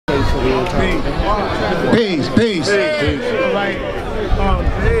Peace, peace. All right.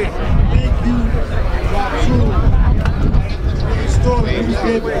 Thank you. Story. He was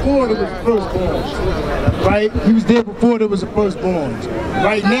there before there was a firstborn. Right? He was there before there was a firstborn.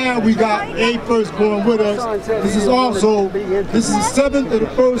 Right now we got a firstborn with us. This is the seventh of the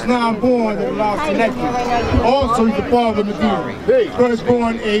first 9 born that Allah's connected. Also he's the father of Medina.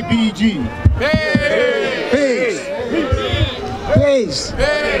 Firstborn ABG. Peace.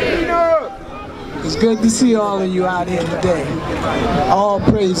 It's good to see all of you out here today. All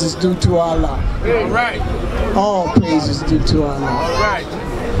praise is due to Allah. All praise is due to Allah.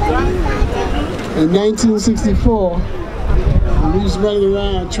 In 1964, when we was running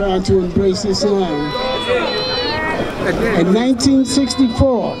around trying to embrace Islam. In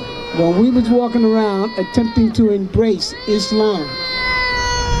 1964, when we was walking around attempting to embrace Islam,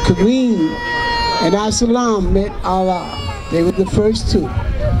 Kareem and As-Salam met Allah. They were the first two.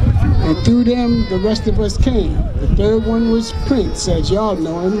 And through them, the rest of us came. The third one was Prince, as y'all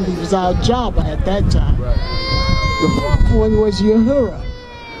know him. He was our Jabba at that time. The fourth one was Uhura.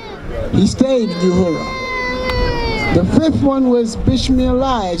 He stayed in Uhura. The fifth one was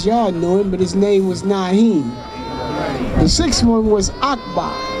Bismillah, as y'all knew him, but his name was Naheem. The sixth one was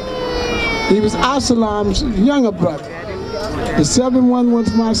Akbar. He was As-Salam's younger brother. The seventh one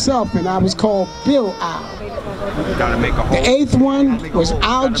was myself, and I was called Bil Al. The eighth one was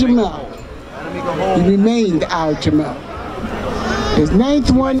Al-Jamal. He remained Al-Jamal. The ninth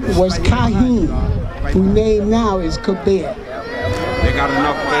one was Kahim, whose name now is Kabir. They got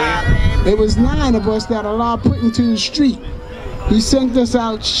enough air? There was 9 of us that Allah put into the street. He sent us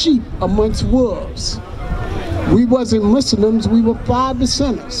out sheep amongst wolves. We wasn't Muslims, we were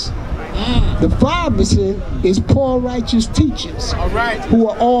 5%ers. The 5% is poor righteous teachers who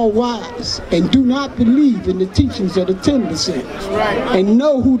are all wise and do not believe in the teachings of the 10% and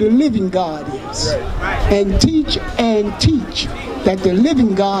know who the living God is and teach that the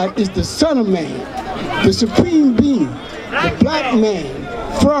living God is the Son of Man, the supreme being, the black man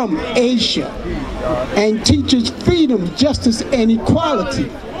from Asia, and teaches freedom, justice, and equality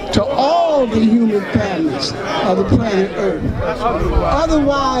to all the human families of the planet Earth,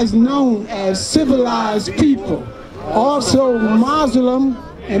 otherwise known as civilized people, also Muslim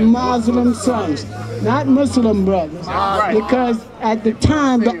and Muslim sons, not Muslim brothers, because at the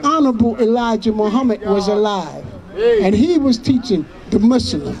time the Honorable Elijah Muhammad was alive, and he was teaching the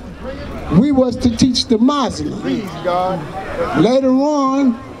Muslim. We was to teach the Muslim. Later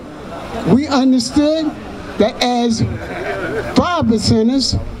on, we understood that as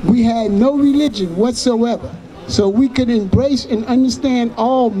 5%ers, we had no religion whatsoever. So we could embrace and understand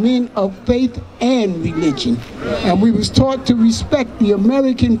all men of faith and religion. And we was taught to respect the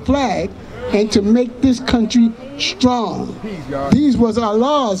American flag and to make this country strong. These was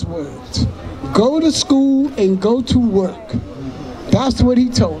Allah's words. Go to school and go to work. That's what he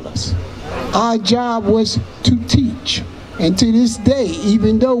told us. Our job was to teach. And to this day,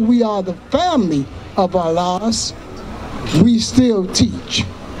 even though we are the family of Allah's, we still teach.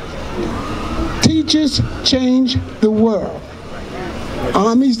 Teachers change the world.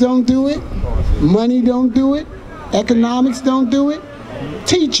 Armies don't do it. Money don't do it. Economics don't do it.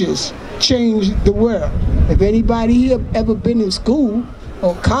 Teachers change the world. If anybody here ever been in school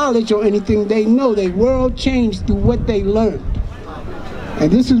or college or anything, they know their world changed through what they learned.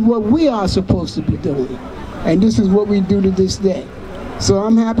 And this is what we are supposed to be doing. And this is what we do to this day. So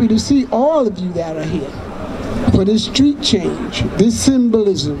I'm happy to see all of you that are here for this street change, this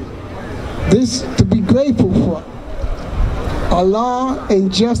symbolism, this to be grateful for. Allah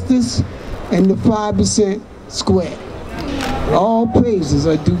and justice and the 5% square. All praises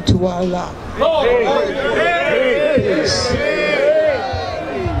are due to Allah. Peace.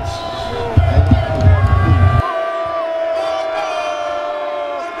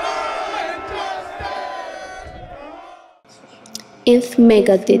 If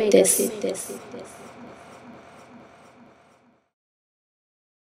Mecca did this.